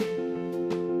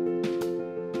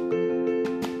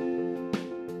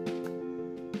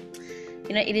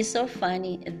It is so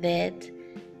funny that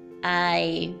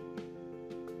I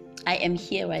am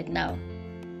here right now,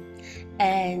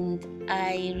 and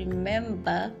I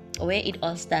remember where it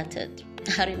all started.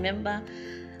 I remember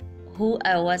who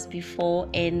I was before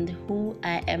and who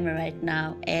I am right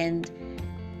now, and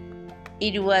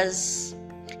it was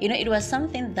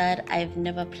something that I've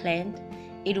never planned.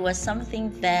 It was something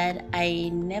that I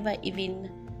never even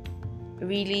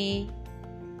really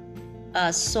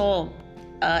saw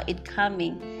it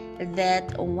coming,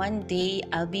 that one day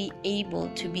I'll be able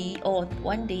to be, or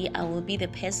one day I will be the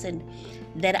person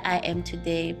that I am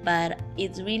today. But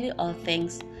it's really all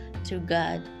thanks to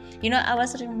God. I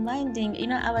was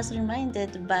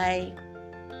reminded by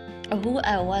who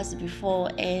I was before,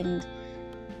 and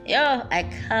I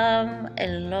come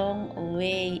a long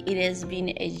way. It has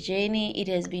been a journey, it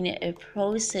has been a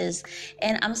process,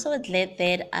 and I'm so glad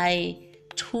that I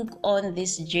took on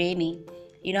this journey.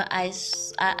 I'm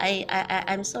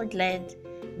so glad,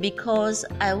 because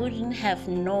I wouldn't have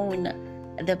known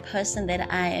the person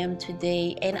that I am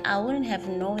today, and I wouldn't have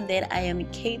known that I am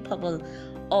capable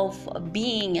of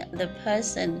being the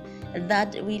person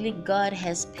that really God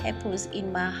has purpose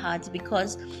in my heart.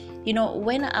 Because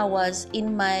when I was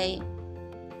in my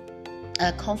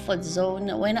comfort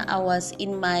zone, when I was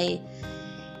in my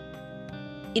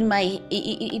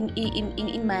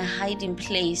hiding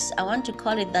place, I want to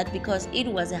call it that because it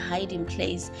was a hiding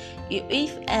place.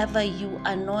 If ever you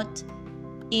are not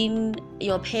in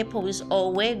your purpose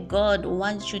or where God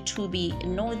wants you to be,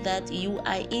 know that you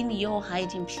are in your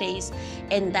hiding place,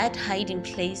 and that hiding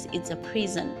place is a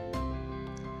prison.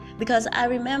 Because I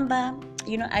remember,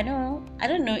 I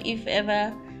don't know if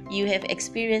ever you have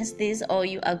experienced this, or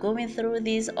you are going through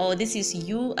this, or this is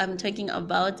you I'm talking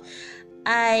about.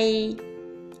 I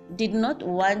did not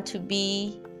want to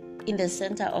be in the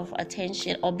center of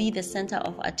attention, or be the center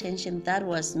of attention. That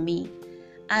was me.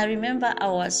 I remember I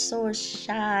was so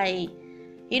shy.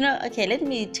 Okay, let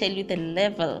me tell you the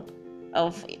level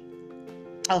of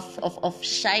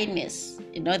shyness,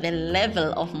 the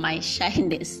level of my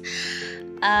shyness.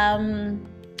 I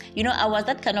was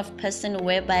that kind of person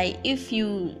whereby if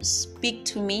you speak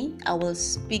to me, I will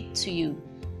speak to you.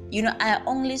 I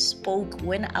only spoke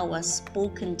when I was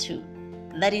spoken to.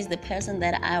 That is the person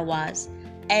that I was.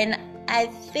 And I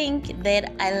think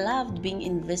that I loved being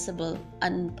invisible,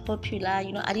 unpopular.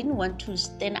 I didn't want to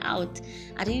stand out.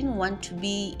 I didn't want to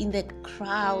be in the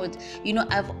crowd.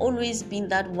 I've always been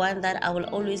that one that I will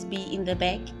always be in the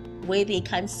back where they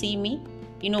can't see me,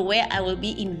 where I will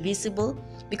be invisible,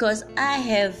 because I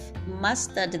have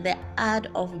mastered the art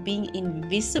of being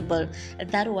invisible.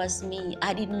 That was me.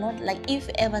 I did not if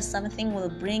ever something will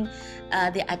bring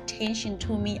the attention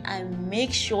to me, I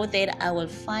make sure that I will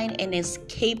find an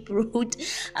escape route.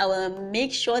 I will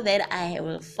make sure that I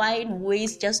will find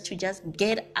ways just to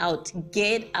get out.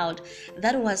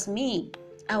 That was me.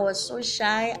 I was so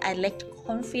shy. I lacked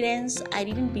confidence. I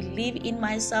didn't believe in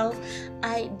myself.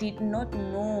 I did not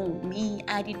know me.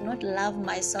 I did not love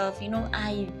myself. It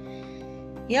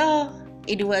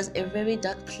was a very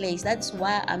dark place. That's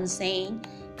why I'm saying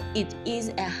it is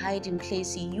a hiding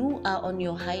place. You are on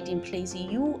your hiding place.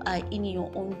 You are in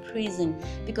your own prison,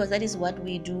 because that is what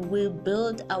we do. We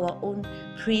build our own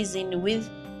prison with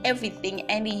everything.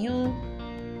 And you,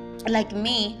 like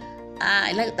me,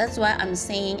 that's why I'm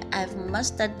saying I've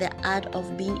mastered the art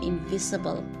of being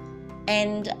invisible.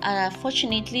 And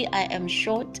fortunately I am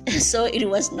short, so it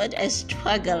was not a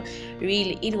struggle.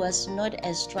 Really, it was not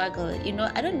a struggle.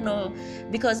 I don't know,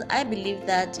 because I believe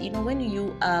that when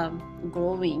you are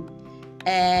growing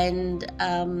and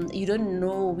you don't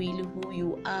know really who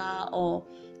you are or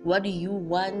what do you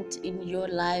want in your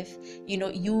life, I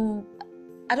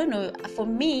don't know, for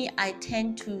me, I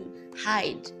tend to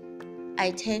hide.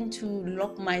 I tend to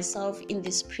lock myself in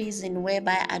this prison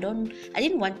whereby I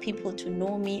didn't want people to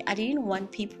know me. I didn't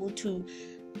want people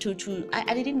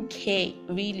I didn't care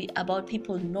really about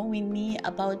people knowing me,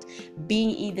 about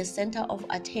being in the center of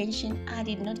attention. I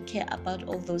did not care about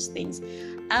all those things.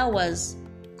 I was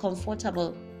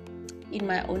comfortable in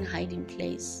my own hiding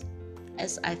place,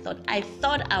 as I thought I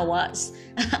was.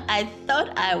 I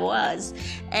thought I was.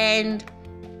 And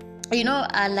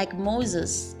like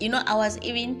Moses, I was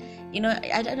even,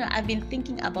 I don't know, I've been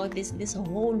thinking about this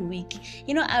whole week.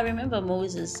 I remember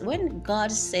Moses, when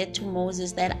God said to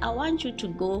Moses that I want you to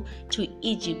go to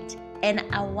Egypt, and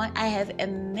I have a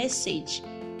message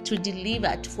to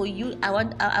deliver for you.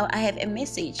 I have a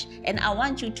message, and I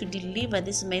want you to deliver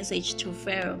this message to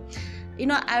Pharaoh.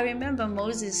 I remember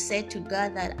Moses said to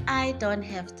God that I don't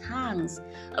have tongues.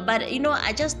 But,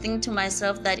 I just think to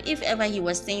myself that if ever he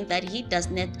was saying that he does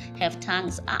not have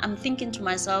tongues, I'm thinking to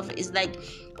myself, is like,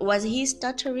 was he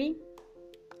stuttering?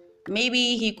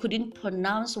 Maybe he couldn't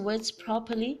pronounce words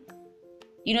properly.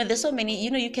 There's so many,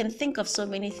 you can think of so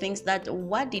many things that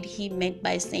what did he meant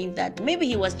by saying that? Maybe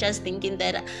he was just thinking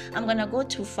that I'm going to go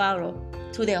to Pharaoh,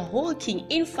 to the whole king,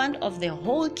 in front of the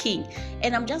whole king,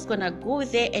 and I'm just going to go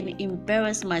there and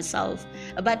embarrass myself.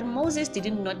 But Moses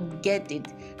did not get it.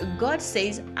 God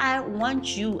says, I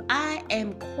want you. I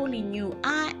am calling you.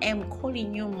 I am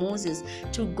calling you, Moses,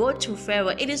 to go to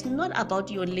Pharaoh. It is not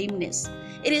about your lameness.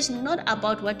 It is not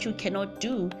about what you cannot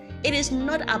do. It is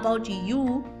not about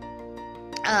you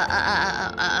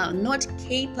not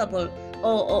capable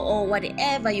or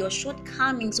whatever your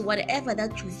shortcomings, whatever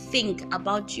that you think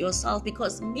about yourself,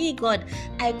 because me, God,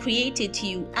 I created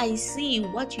you. I see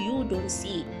what you don't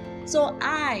see. So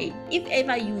if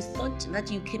ever you thought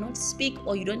that you cannot speak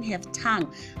or you don't have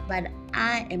tongue, but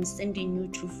I am sending you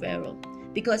to Pharaoh,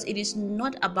 because it is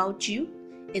not about you.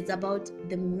 It's about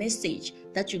the message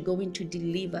that you're going to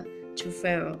deliver to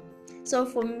Pharaoh. So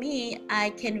for me,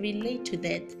 I can relate to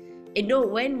that.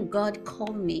 When God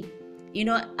called me,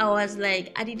 I was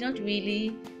like,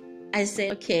 I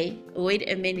said, okay, wait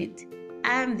a minute.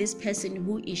 I'm this person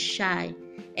who is shy.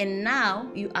 And now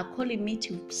you are calling me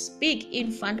to speak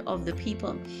in front of the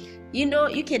people.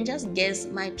 You can just guess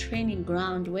my training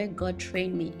ground where God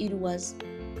trained me. It was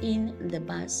in the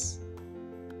bus.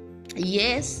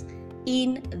 Yes,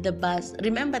 in the bus.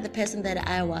 Remember the person that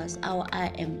I was.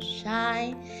 I am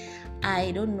shy.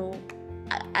 I don't know.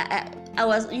 I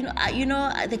was,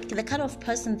 the kind of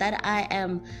person that I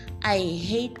am. I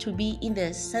hate to be in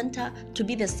the center, to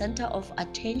be the center of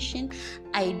attention.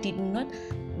 I did not.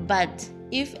 But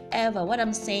if ever, what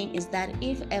I'm saying is that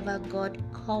if ever God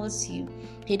calls you,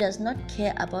 He does not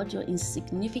care about your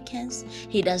insignificance.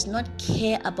 He does not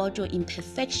care about your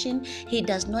imperfection. He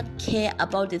does not care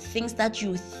about the things that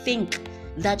you think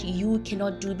that you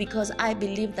cannot do, because I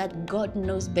believe that God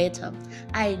knows better.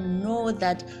 I know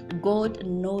that God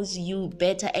knows you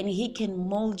better, and He can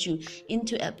mold you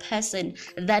into a person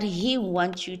that He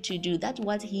wants you to do. That's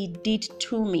what He did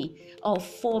to me or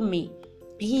for me.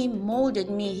 He molded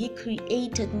me. He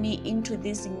created me into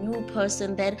this new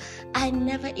person that I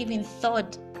never even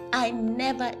thought.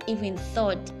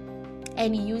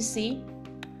 And you see,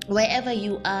 wherever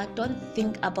you are, don't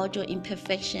think about your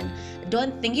imperfection.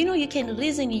 Don't think, you can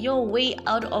reason your way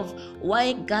out of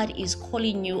why God is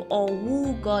calling you or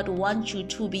who God wants you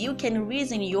to be. You can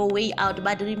reason your way out,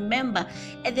 but remember,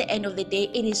 at the end of the day,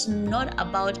 it is not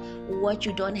about what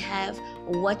you don't have,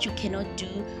 what you cannot do,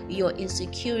 your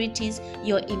insecurities,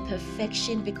 your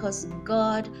imperfection, because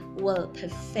God will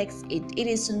perfect it. It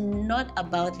is not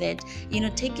about that.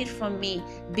 Take it from me,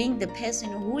 being the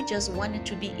person who just wanted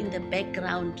to be in the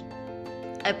background,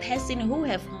 a person who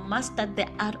have mastered the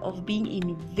art of being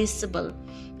invisible.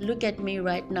 Look at me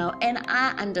right now, and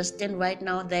I understand right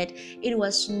now that it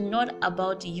was not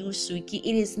about you, Suki.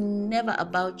 It is never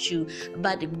about you,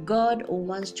 but God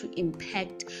wants to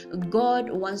impact.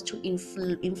 God wants to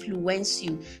influence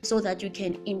you so that you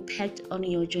can impact on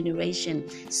your generation.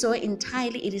 So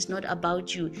entirely, it is not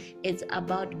about you. It's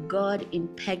about God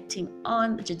impacting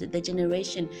on the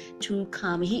generation to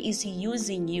come. He is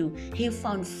using you. He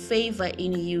found favor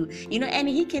in you, and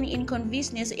He can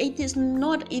inconvenience. It is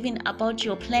not even about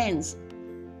your plans.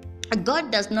 God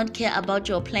does not care about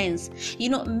your plans.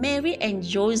 Mary and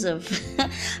Joseph,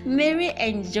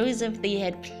 they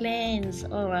had plans.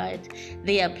 All right,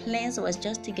 their plans was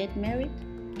just to get married.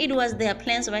 It was their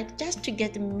plans, right? Just to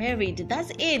get married.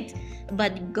 That's it.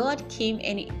 But God came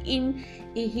and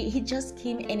He just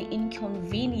came and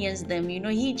inconvenienced them.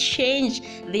 He changed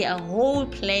their whole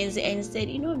plans and said,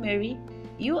 Mary,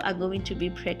 you are going to be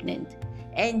pregnant.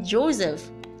 And Joseph,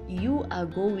 you are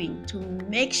going to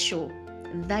make sure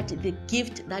that the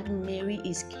gift that Mary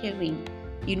is carrying,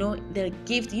 the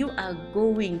gift, you are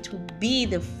going to be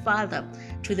the father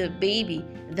to the baby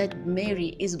that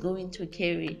Mary is going to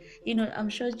carry. I'm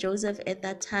sure Joseph at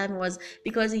that time was,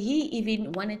 because he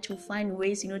even wanted to find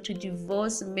ways, to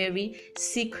divorce Mary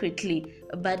secretly.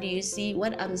 But you see,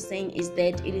 what I'm saying is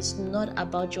that it is not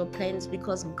about your plans,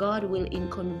 because God will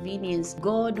inconvenience.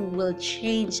 God will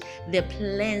change the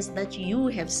plans that you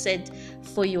have set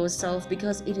for yourself,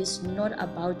 because it is not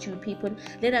about you, people.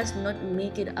 Let us not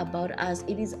make it about us.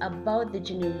 It is about the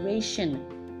generation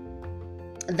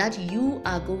that you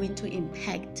are going to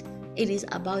impact. It is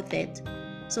about that.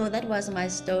 So that was my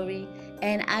story,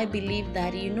 And I believe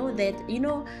that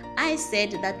I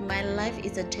said that my life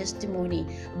is a testimony,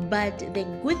 but the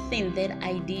good thing that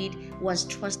I did was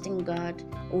trusting God,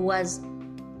 was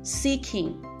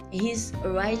seeking His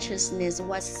righteousness,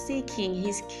 was seeking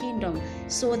His kingdom,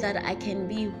 so that I can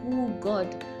be who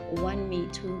God wants me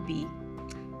to be.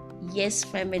 Yes,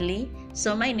 family.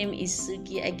 So my name is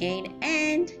Suki again,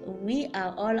 and we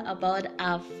are all about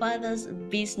our Father's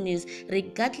business,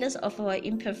 regardless of our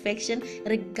imperfection,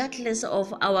 regardless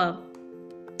of our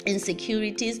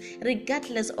insecurities,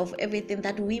 regardless of everything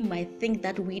that we might think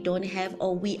that we don't have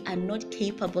or we are not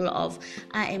capable of.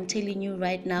 I am telling you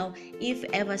right now, if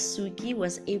ever Suki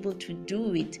was able to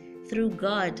do it through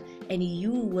God, and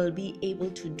you will be able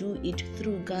to do it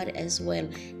through God as well.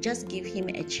 Just give Him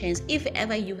a chance. If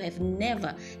ever you have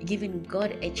never given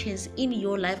God a chance in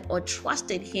your life or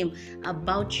trusted Him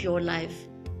about your life,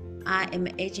 I am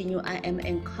urging you, I am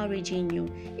encouraging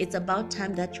you. It's about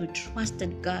time that you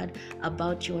trusted God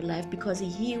about your life, because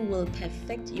He will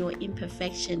perfect your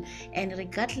imperfection. And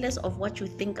regardless of what you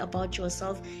think about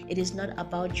yourself, it is not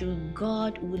about you.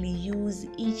 God will use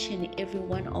each and every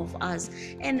one of us.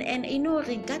 And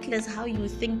regardless how you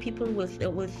think people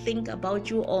will think about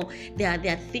you, or they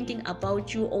are thinking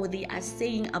about you, or they are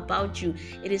saying about you,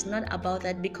 it is not about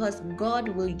that, because God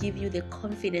will give you the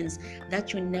confidence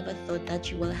that you never thought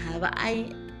that you will have. I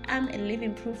am a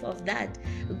living proof of that.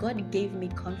 God gave me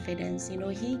confidence.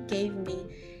 He gave me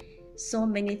so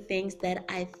many things that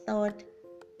I thought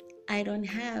I don't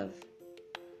have.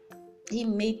 He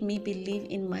made me believe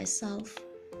in myself,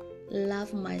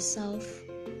 love myself,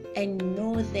 and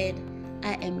know that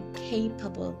I am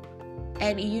capable.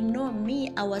 And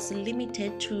me, I was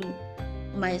limited to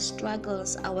my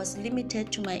struggles. I was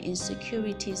limited to my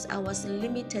insecurities. I was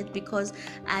limited because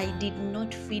I did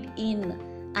not fit in.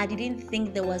 I didn't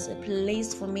think there was a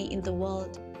place for me in the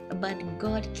world, but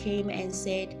God came and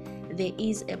said, there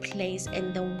is a place,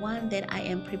 and the one that I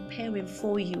am preparing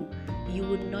for you, you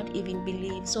would not even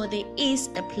believe. So there is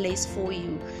a place for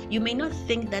you. You may not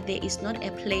think that there is not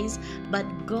a place, but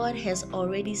God has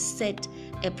already set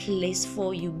a place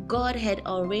for you. God had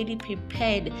already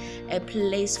prepared a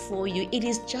place for you. It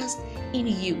is just in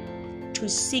you to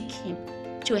seek Him,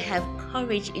 to have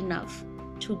courage enough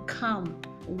to come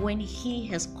when He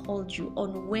has called you,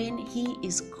 on when He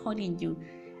is calling you.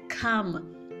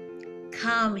 Come,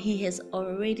 He has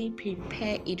already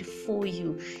prepared it for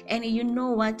you. And you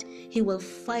know what? He will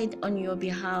fight on your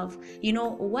behalf.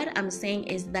 What I'm saying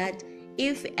is that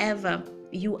if ever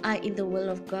you are in the will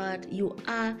of God, you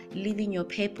are living your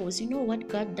purpose, you know what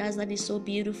God does that is so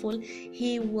beautiful?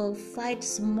 He will fight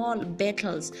small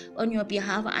battles on your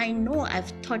behalf. I know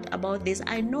I've taught about this.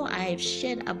 I know I have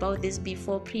shared about this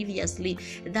before previously,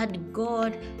 that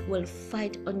God will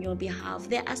fight on your behalf.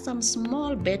 There are some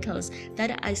small battles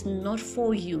that is not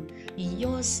for you.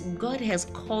 God has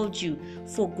called you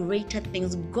for greater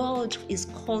things. God is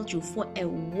called you for a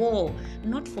war,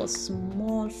 not for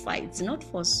small fights, not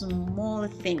for small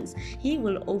things. He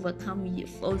will overcome you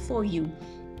for you,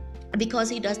 because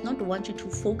He does not want you to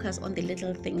focus on the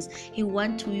little things. He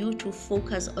wants you to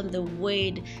focus on the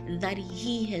word that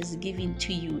He has given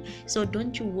to you. So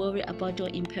don't you worry about your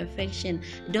imperfection.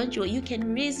 You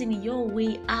can reason your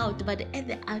way out, but at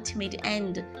the ultimate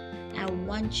end, I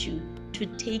want you to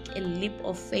take a leap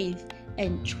of faith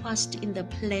and trust in the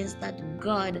plans that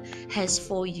God has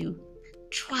for you.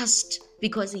 Trust,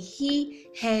 because He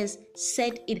has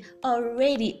set it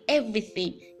already.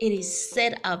 Everything, it is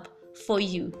set up for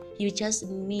you. You just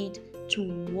need to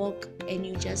walk, and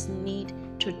you just need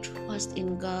to trust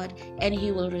in God, and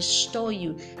He will restore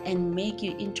you and make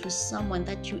you into someone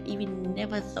that you even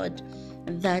never thought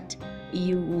that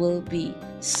you will be.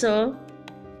 So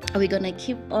we're gonna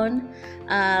keep on.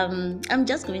 I'm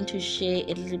just going to share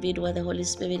a little bit what the Holy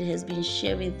Spirit has been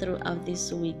sharing throughout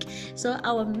this week. So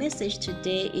our message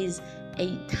today is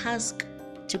a task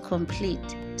to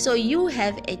complete. So you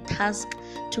have a task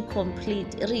to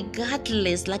complete,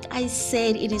 regardless. Like I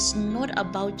said, it is not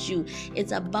about you.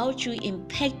 It's about you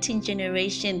impacting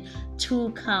generation to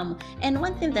come. And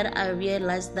one thing that I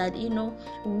realized that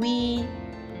we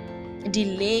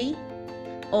delay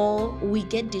or we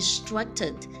get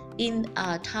distracted in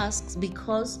our tasks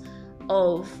because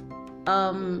of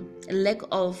lack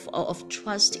of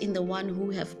trust in the one who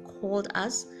have called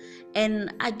us.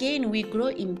 And again, we grow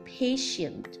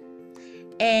impatient,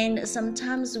 and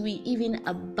sometimes we even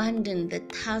abandon the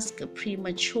task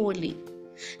prematurely.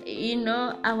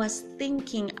 I was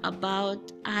thinking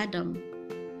about Adam.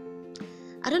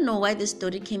 I don't know why this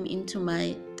story came into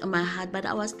my heart, but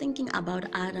I was thinking about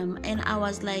Adam, and I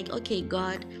was like, okay,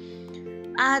 God,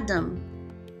 Adam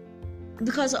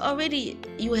because already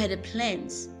you had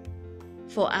plans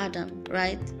for Adam,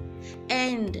 right?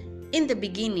 And in the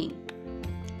beginning,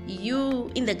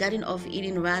 in the Garden of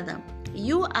Eden rather,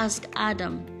 you asked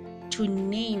Adam to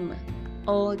name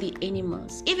all the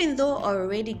animals, even though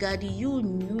already God, you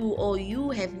knew, or you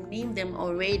have named them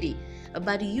already,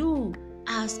 but you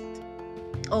asked,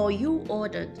 or you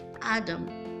ordered Adam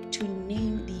to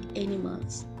name the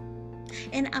animals.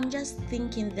 And I'm just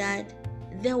thinking that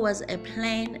there was a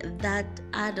plan that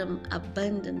Adam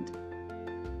abandoned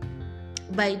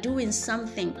by doing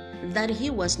something that he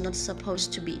was not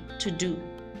supposed to do.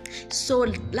 So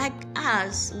like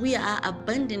us, we are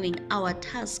abandoning our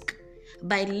task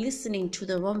by listening to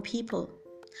the wrong people,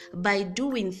 by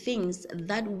doing things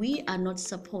that we are not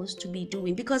supposed to be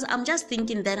doing. Because I'm just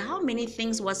thinking that how many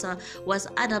things was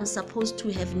Adam supposed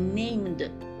to have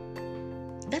named?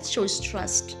 That shows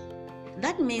trust.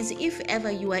 That means if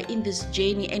ever you are in this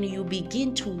journey and you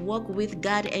begin to walk with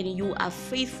God and you are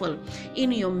faithful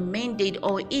in your mandate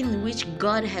or in which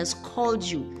God has called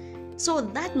you, so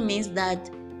that means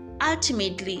that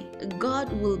ultimately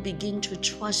God will begin to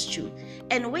trust you.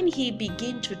 And when He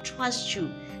begins to trust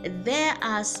you, there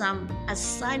are some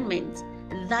assignments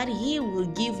that He will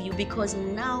give you, because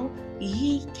now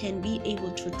He can be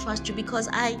able to trust you. Because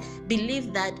I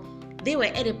believe that they were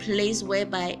at a place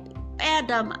whereby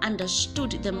Adam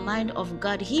understood the mind of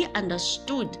God. He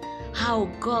understood how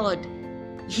God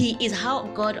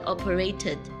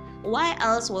operated. Why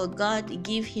else will God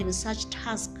give him such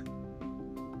task?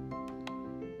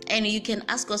 And you can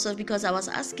ask yourself, because I was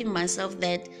asking myself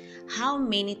that how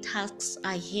many tasks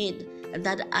I had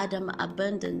that Adam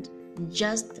abandoned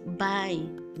just by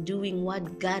doing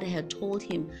what God had told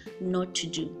him not to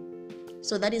do.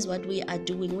 So that is what we are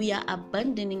doing. We are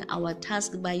abandoning our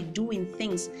task by doing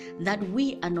things that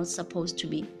we are not supposed to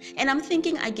be. And I'm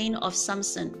thinking again of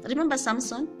Samson. Remember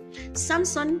Samson?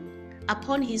 Samson,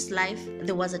 upon his life,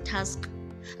 there was a task.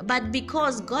 But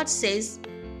because God says,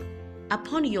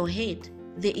 upon your head,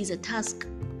 there is a task.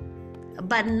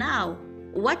 But now,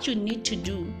 what you need to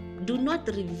do not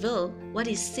reveal what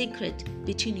is secret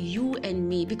between you and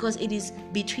me, because it is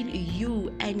between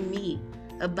you and me.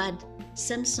 But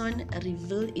Samson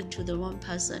revealed it to the wrong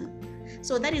person.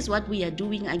 So that is what we are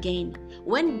doing again.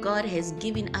 When God has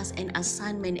given us an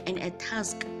assignment and a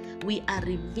task, we are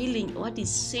revealing what is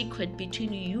sacred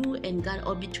between you and God,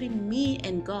 or between me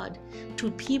and God,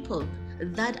 to people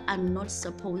that are not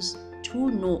supposed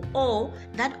to know, or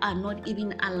that are not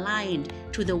even aligned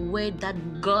to the word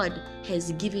that God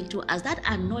has given to us, that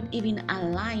are not even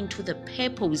aligned to the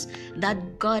purpose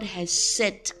that God has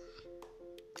set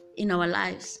in our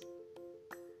lives.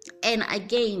 And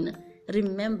again,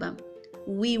 remember,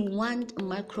 we want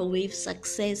microwave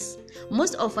success.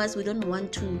 Most of us, we don't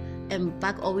want to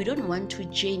embark, or we don't want to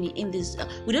journey in this.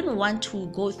 We don't want to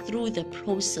go through the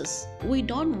process. We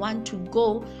don't want to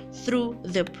go through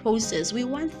the process. We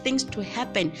want things to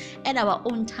happen at our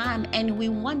own time, and we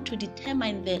want to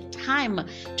determine the time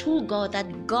to God,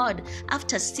 that God,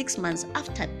 after 6 months,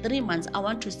 after 3 months, I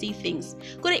want to see things.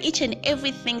 God, each and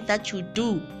everything that you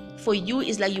do for you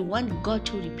is like you want God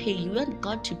to repay you, want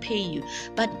God to pay you.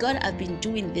 But God, I've been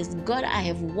doing this. God, I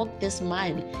have walked this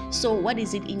mile. So what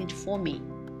is it in it for me?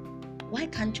 Why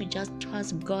can't you just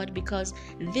trust God? Because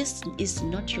this is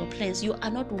not your plans. You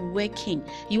are not working.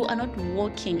 You are not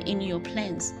walking in your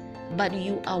plans, but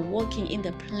you are walking in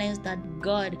the plans that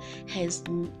God has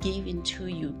given to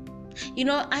you. You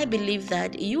know, I believe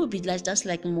that you will be just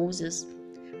like Moses.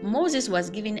 Moses was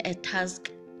given a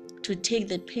task to take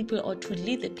the people, or to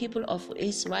lead the people of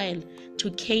Israel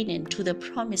to Canaan, to the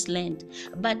promised land.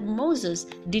 But Moses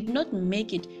did not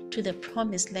make it to the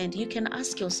promised land. You can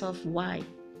ask yourself why.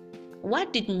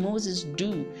 What did Moses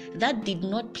do that did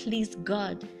not please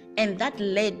God, and that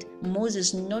led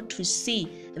Moses not to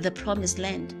see the promised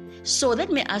land? So let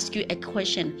me ask you a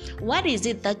question. What is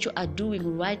it that you are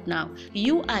doing right now?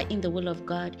 You are in the will of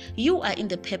God. You are in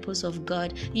the purpose of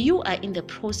God. You are in the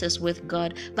process with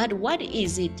God. But what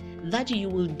is it that you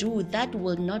will do that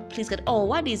will not please God? Or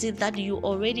what is it that you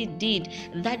already did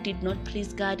that did not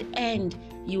please God, and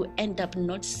you end up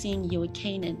not seeing your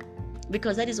Canaan?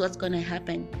 Because that is what's going to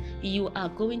happen. You are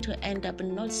going to end up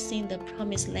not seeing the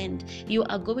promised land. You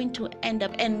are going to end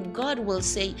up, and God will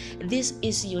say, this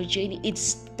is your journey.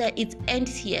 It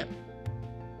ends here.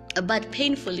 But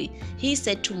painfully, he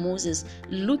said to Moses,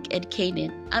 look at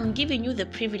Canaan. I'm giving you the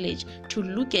privilege to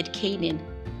look at Canaan,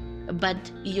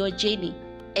 but your journey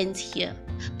ends here.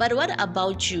 But what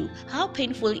about you? How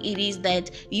painful it is that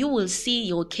you will see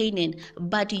your Canaan,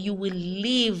 but you will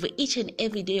live each and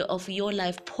every day of your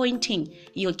life pointing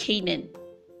your Canaan.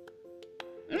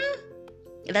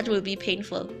 That will be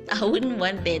painful. I wouldn't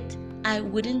want that. I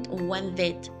wouldn't want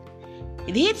that.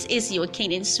 This is your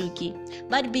Canaan, Suki.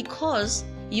 But because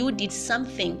you did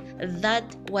something that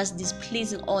was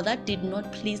displeasing or that did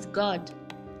not please God,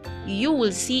 you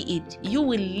will see it. You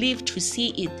will live to see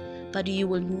it, but you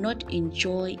will not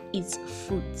enjoy its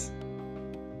fruits.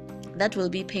 That will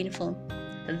be painful.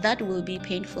 That will be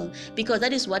painful, because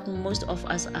that is what most of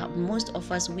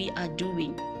us we are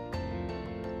doing.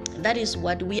 That is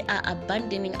what we are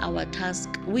abandoning our task.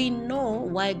 We know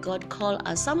why God called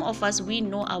us. Some of us, we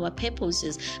know our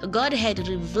purposes. God had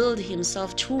revealed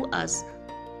himself to us.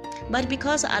 But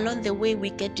because along the way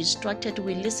we get distracted,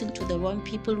 we listen to the wrong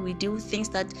people, we do things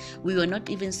that we were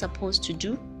not even supposed to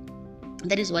do.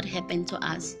 That is what happened to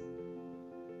us.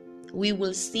 We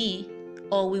will see,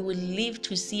 or we will live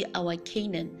to see our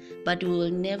Canaan, but we will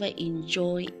never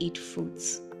enjoy its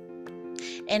fruits.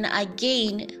 And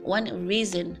again, one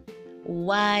reason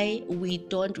why we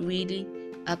don't really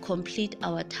complete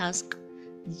our task,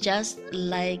 just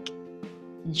like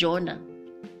Jonah.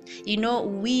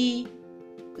 We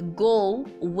go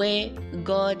where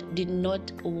God did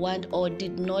not want or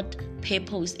did not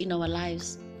purpose in our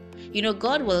lives.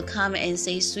 God will come and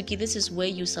say, Suki, this is where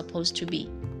you're supposed to be.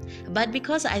 But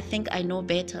because I think I know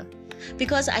better,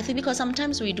 because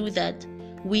sometimes we do that,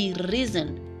 we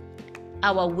reason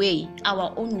our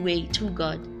own way to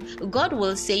God. God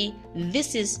will say,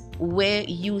 this is where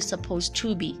you're supposed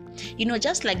to be.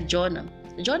 Just like Jonah.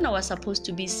 Jonah was supposed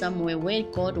to be somewhere where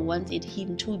God wanted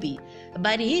him to be,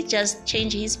 but he just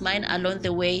changed his mind along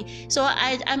the way. So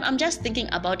I'm just thinking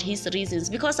about his reasons,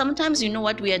 because sometimes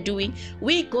what we are doing,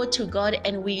 we go to God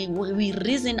and we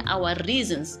reason our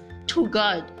reasons to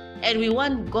God, and we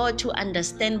want God to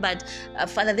understand, but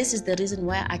Father, this is the reason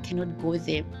why I cannot go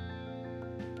there.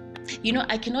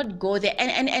 I cannot go there,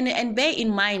 and bear in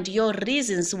mind, your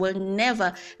reasons will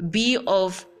never be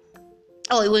of,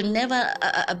 or it will never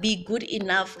be good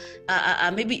enough.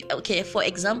 Maybe, okay, for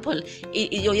example,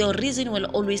 your reason will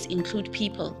always include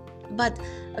people. But,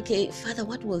 okay, Father,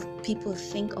 what will people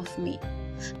think of me?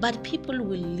 But people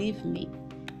will leave me.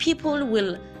 People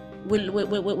will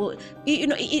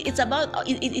it's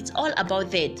all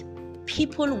about that.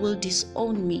 People will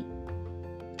disown me.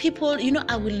 People,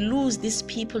 I will lose these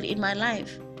people in my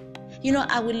life.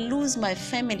 I will lose my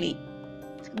family.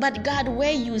 But God,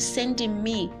 where you sending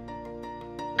me,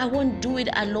 I won't do it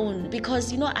alone,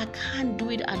 because I can't do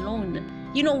it alone.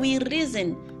 We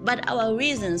reason, but our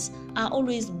reasons are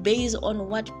always based on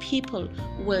what people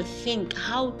will think,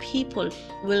 how people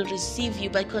will receive you,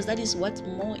 because that is what's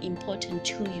more important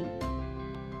to you.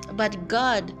 But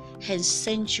God has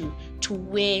sent you to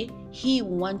where He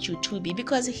wants you to be,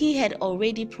 because He had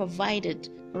already provided,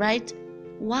 right?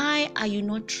 Why are you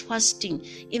not trusting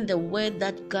in the word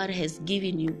that God has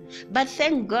given you? But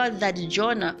thank God that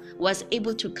Jonah was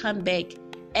able to come back,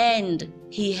 and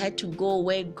he had to go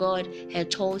where God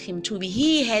had told him to be.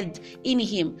 He had in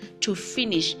him to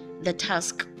finish the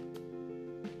task.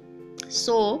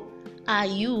 So are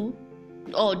you,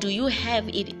 or do you have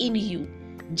it in you?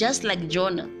 Just like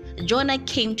Jonah. Jonah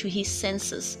came to his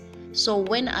senses. So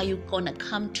when are you going to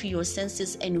come to your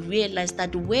senses and realize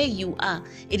that where you are,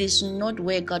 it is not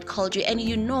where God called you? And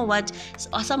you know what?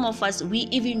 Some of us, we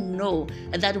even know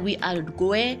that we are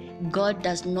where God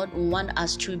does not want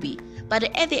us to be. But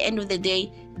at the end of the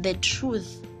day, the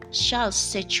truth shall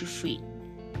set you free.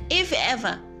 If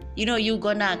ever, you're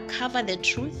going to cover the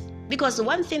truth, because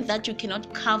one thing that you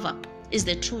cannot cover is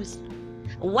the truth.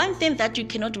 One thing that you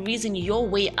cannot reason your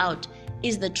way out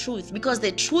is the truth, because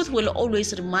the truth will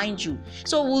always remind you.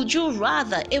 So would you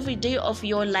rather every day of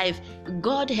your life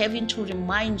God having to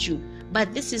remind you,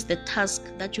 but this is the task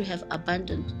that you have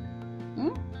abandoned?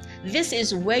 This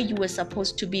is where you were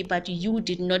supposed to be, but you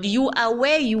did not. You are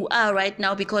where you are right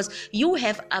now because you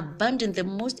have abandoned the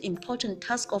most important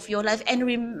task of your life. And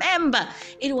remember,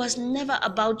 it was never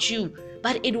about you,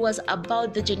 but it was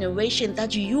about the generation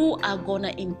that you are going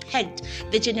to impact,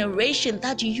 the generation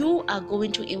that you are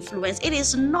going to influence. It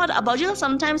is not about you.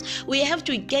 Sometimes we have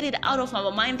to get it out of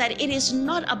our mind that it is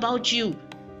not about you.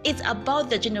 It's about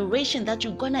the generation that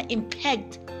you're going to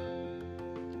impact.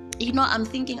 I'm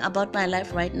thinking about my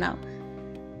life right now.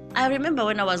 I remember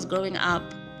when I was growing up,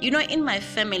 in my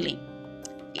family,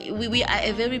 we are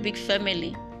a very big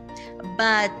family.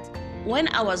 But when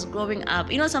I was growing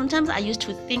up, sometimes I used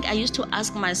to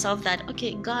ask myself that,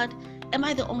 okay, God, am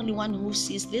I the only one who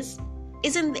sees this?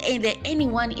 Isn't there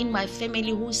anyone in my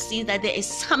family who sees that there is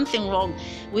something wrong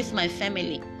with my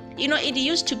family? It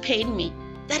used to pain me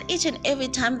that each and every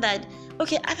time that,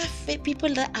 Okay, other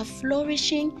people that are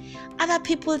flourishing, other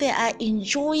people that are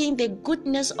enjoying the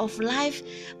goodness of life.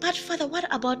 But Father, what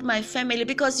about my family?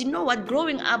 Because you know what,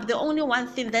 growing up, the only one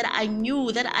thing that I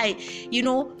knew, that I,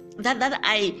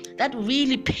 that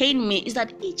really pained me, is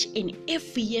that each and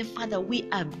every year, Father, we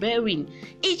are burying.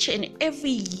 Each and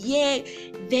every year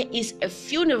there is a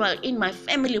funeral in my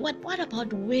family. What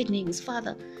about weddings,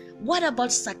 Father? What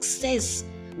about success?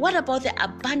 What about the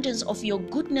abundance of your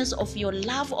goodness, of your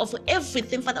love, of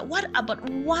everything, Father? What about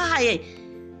why?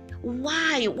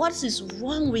 What is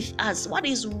wrong with us? What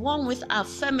is wrong with our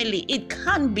family? It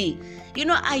can't be.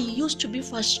 I used to be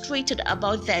frustrated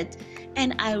about that.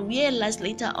 And I realized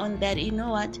later on that,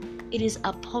 it is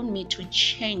upon me to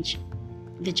change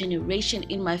the generation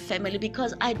in my family,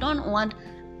 because I don't want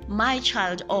my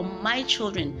child or my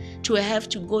children to have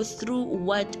to go through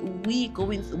what we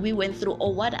went through,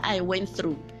 or what I went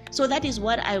through. So that is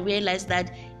what I realized,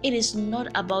 that it is not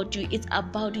about you, it's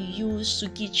about you,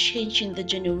 Suki, changing the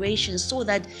generation, so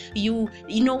that we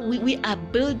are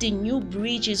building new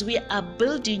bridges, we are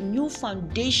building new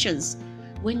foundations.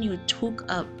 When you took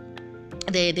up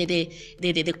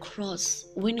the cross,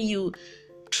 when you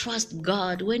trust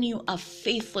God, when you are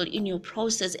faithful in your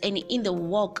process and in the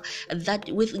walk that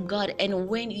with God, and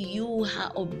when you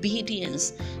have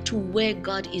obedience to where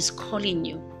God is calling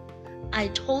you, I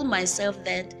told myself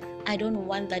that I don't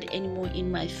want that anymore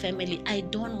in my family. I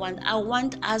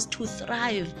want us to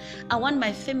thrive. I want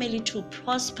my family to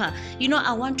prosper.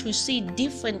 I want to see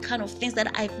different kind of things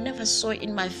that I've never saw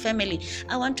in my family.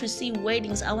 I want to see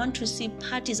weddings. I want to see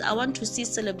parties. I want to see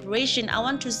celebration. I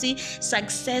want to see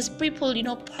success, people,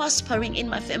 prospering in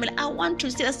my family. I want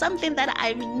to see something that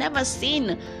I've never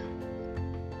seen.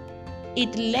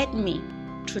 It led me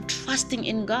to trusting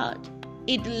in God.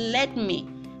 It led me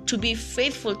to be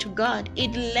faithful to God.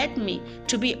 It led me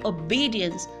to be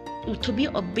obedient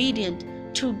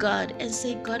to God, and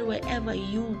say, God, wherever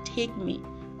you take me,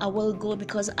 I will go,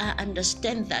 because I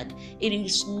understand that it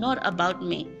is not about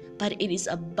me, but it is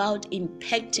about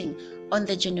impacting on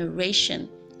the generation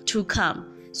to come.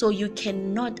 So you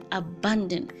cannot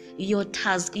abandon your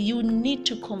task. You need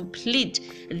to complete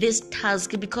this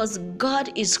task, because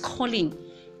God is calling.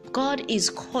 God is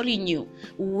calling you,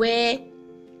 where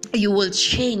you will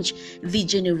change the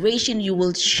generation, you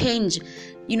will change,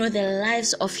 the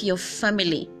lives of your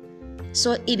family.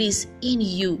 So it is in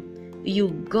you.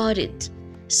 You got it.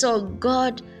 So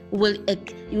God will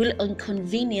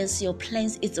inconvenience your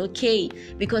plans. It's okay,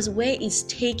 because where He is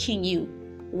taking you,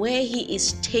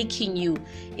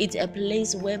 it's a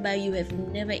place whereby you have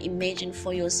never imagined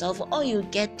for yourself. All you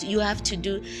have to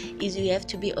do is you have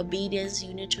to be obedient.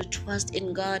 You need to trust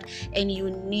in God, and you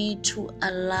need to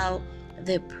allow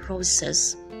the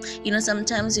process.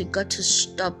 Sometimes you got to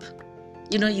stop.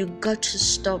 You got to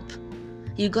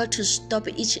stop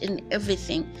each and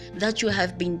everything that you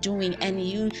have been doing, and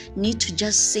you need to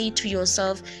just say to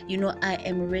yourself, I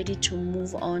am ready to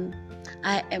move on.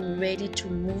 I am ready to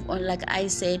move on. Like I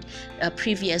said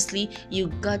previously, you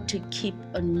got to keep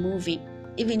on moving.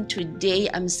 Even today,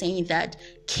 I'm saying that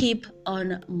keep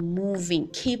on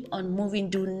moving.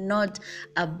 Do not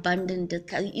abandon the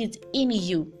task. It's in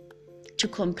you to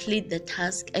complete the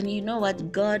task. And you know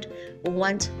what? God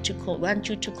want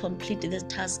you to complete the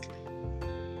task.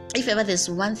 If ever there's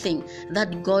one thing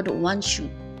that God wants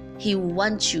you, He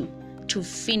wants you to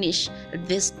finish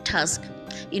this task.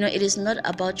 It is not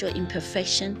about your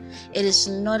imperfection. It is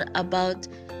not about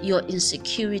your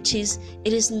insecurities.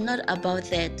 It is not about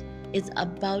that. It's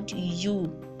about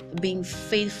you being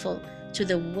faithful to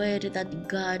the word that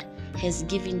God has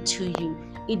given to you.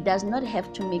 It does not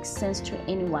have to make sense to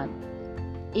anyone.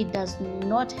 It does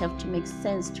not have to make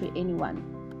sense to anyone.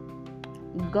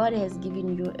 God has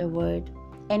given you a word,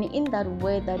 and in that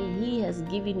word that He has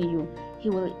given you, He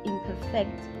will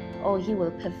perfect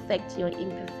your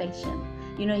imperfection.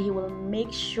 He will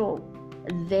make sure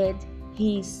that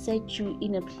He set you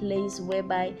in a place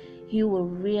whereby you will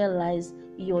realize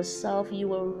yourself. You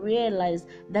will realize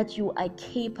that you are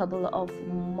capable of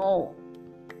more.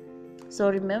 So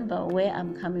remember where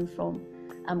I'm coming from.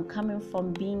 I'm coming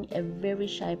from being a very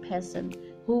shy person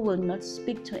who will not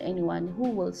speak to anyone, who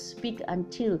will speak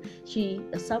until she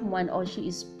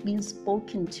is being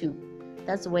spoken to.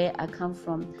 That's where I come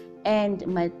from. And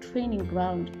my training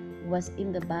ground was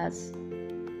in the bus.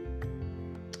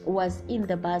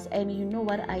 And you know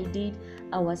what I did?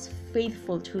 I was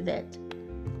faithful to that.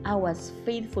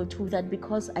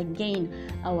 Because again,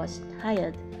 I was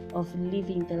tired of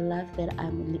living the life that I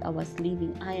was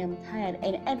living. I am tired.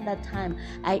 And at that time,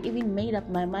 I even made up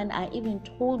my mind. I even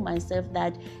told myself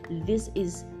that this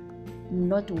is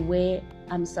not where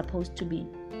I'm supposed to be.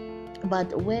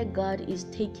 But where God is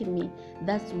taking me,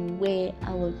 that's where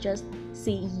I will just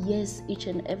say yes each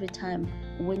and every time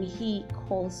when He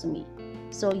calls me.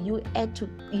 So you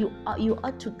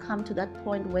ought to come to that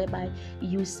point whereby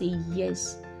you say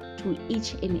yes to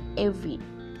each and every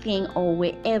thing or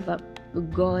wherever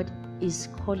God is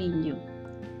calling you.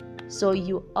 So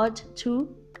you ought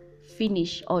to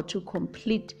finish or to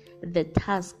complete the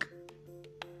task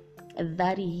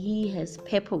that He has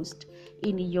purposed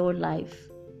in your life.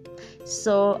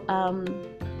 So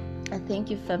I thank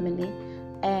you, family,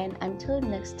 and until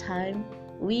next time,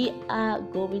 we are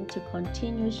going to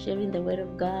continue sharing the word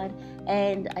of God,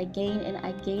 and again and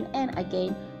again and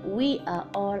again, we are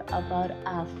all about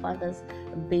our Father's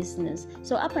business.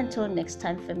 So up until next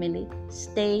time, family,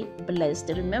 stay blessed.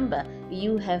 Remember,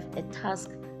 you have a task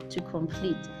to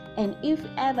complete, and if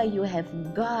ever you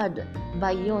have God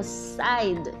by your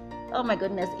side, oh my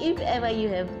goodness, if ever you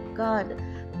have God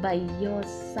by your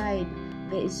side,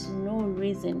 there is no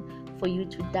reason for you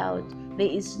to doubt. There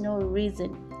is no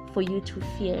reason for you to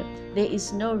fear. There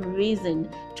is no reason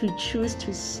to choose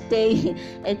to stay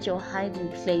at your hiding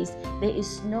place. There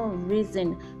is no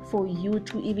reason for you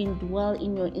to even dwell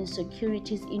in your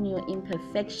insecurities, in your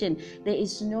imperfection. There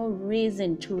is no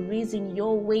reason to reason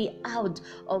your way out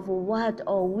of what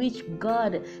or which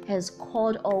God has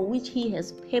called or which He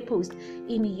has purposed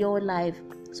in your life.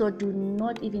 So do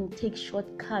not even take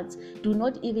shortcuts. Do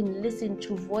not even listen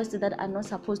to voices that are not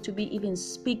supposed to be even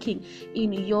speaking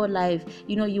in your life.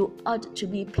 You ought to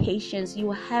be patient.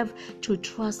 You have to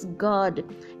trust God.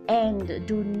 And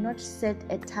do not set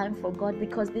a time for God,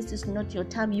 because this is not your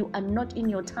time. You are not in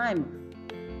your time.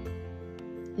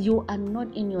 You are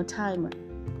not in your time.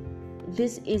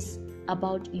 This is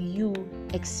about you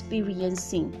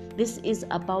experiencing. This is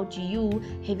about you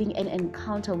having an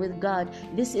encounter with God.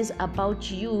 This is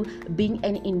about you being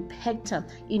an impactor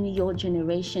in your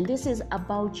generation. This is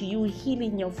about you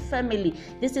healing your family.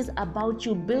 This is about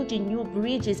you building new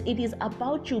bridges. It is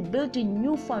about you building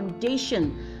new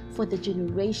foundation for the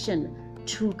generation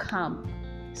to come.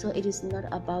 So it is not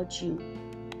about you.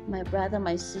 My brother,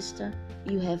 my sister,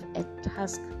 you have a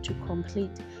task to complete.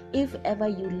 If ever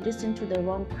you listen to the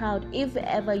wrong crowd, if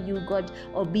ever you got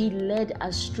or be led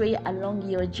astray along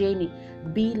your journey,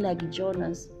 be like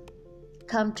Jonas.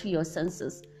 Come to your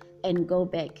senses and go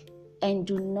back. And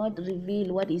do not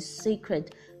reveal what is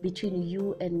sacred between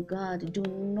you and God. Do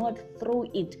not throw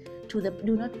it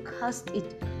do not cast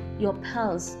your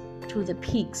pearls to the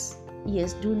pigs.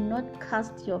 Yes, do not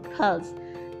cast your pearls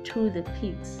to the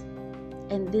pigs.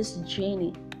 And this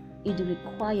journey, it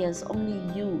requires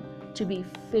only you to be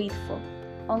faithful,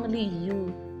 only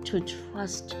you to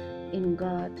trust in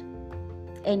God,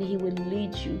 and He will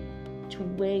lead you to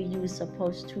where you're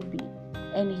supposed to be,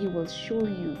 and He will show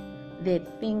you the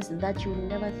things that you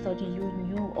never thought you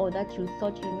knew or that you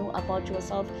thought you knew about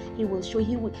yourself. He will show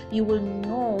you. You will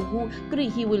know who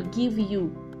He will give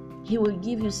you. He will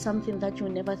give you something that you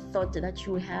never thought that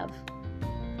you have.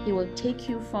 He will take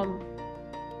you from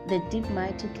the deep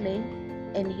mighty clay,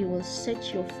 and He will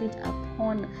set your feet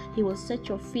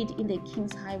in the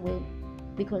King's highway,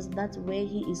 because that's where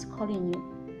He is calling you.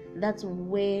 That's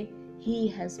where He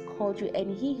has called you,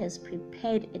 and He has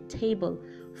prepared a table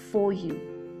for you.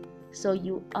 So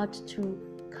you ought to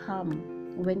come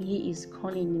when He is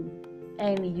calling you,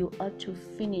 and you ought to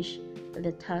finish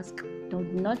the task. Do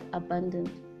not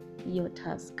abandon your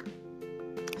task.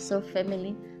 So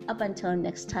family, up until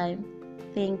next time,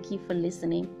 thank you for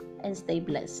listening and stay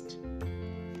blessed.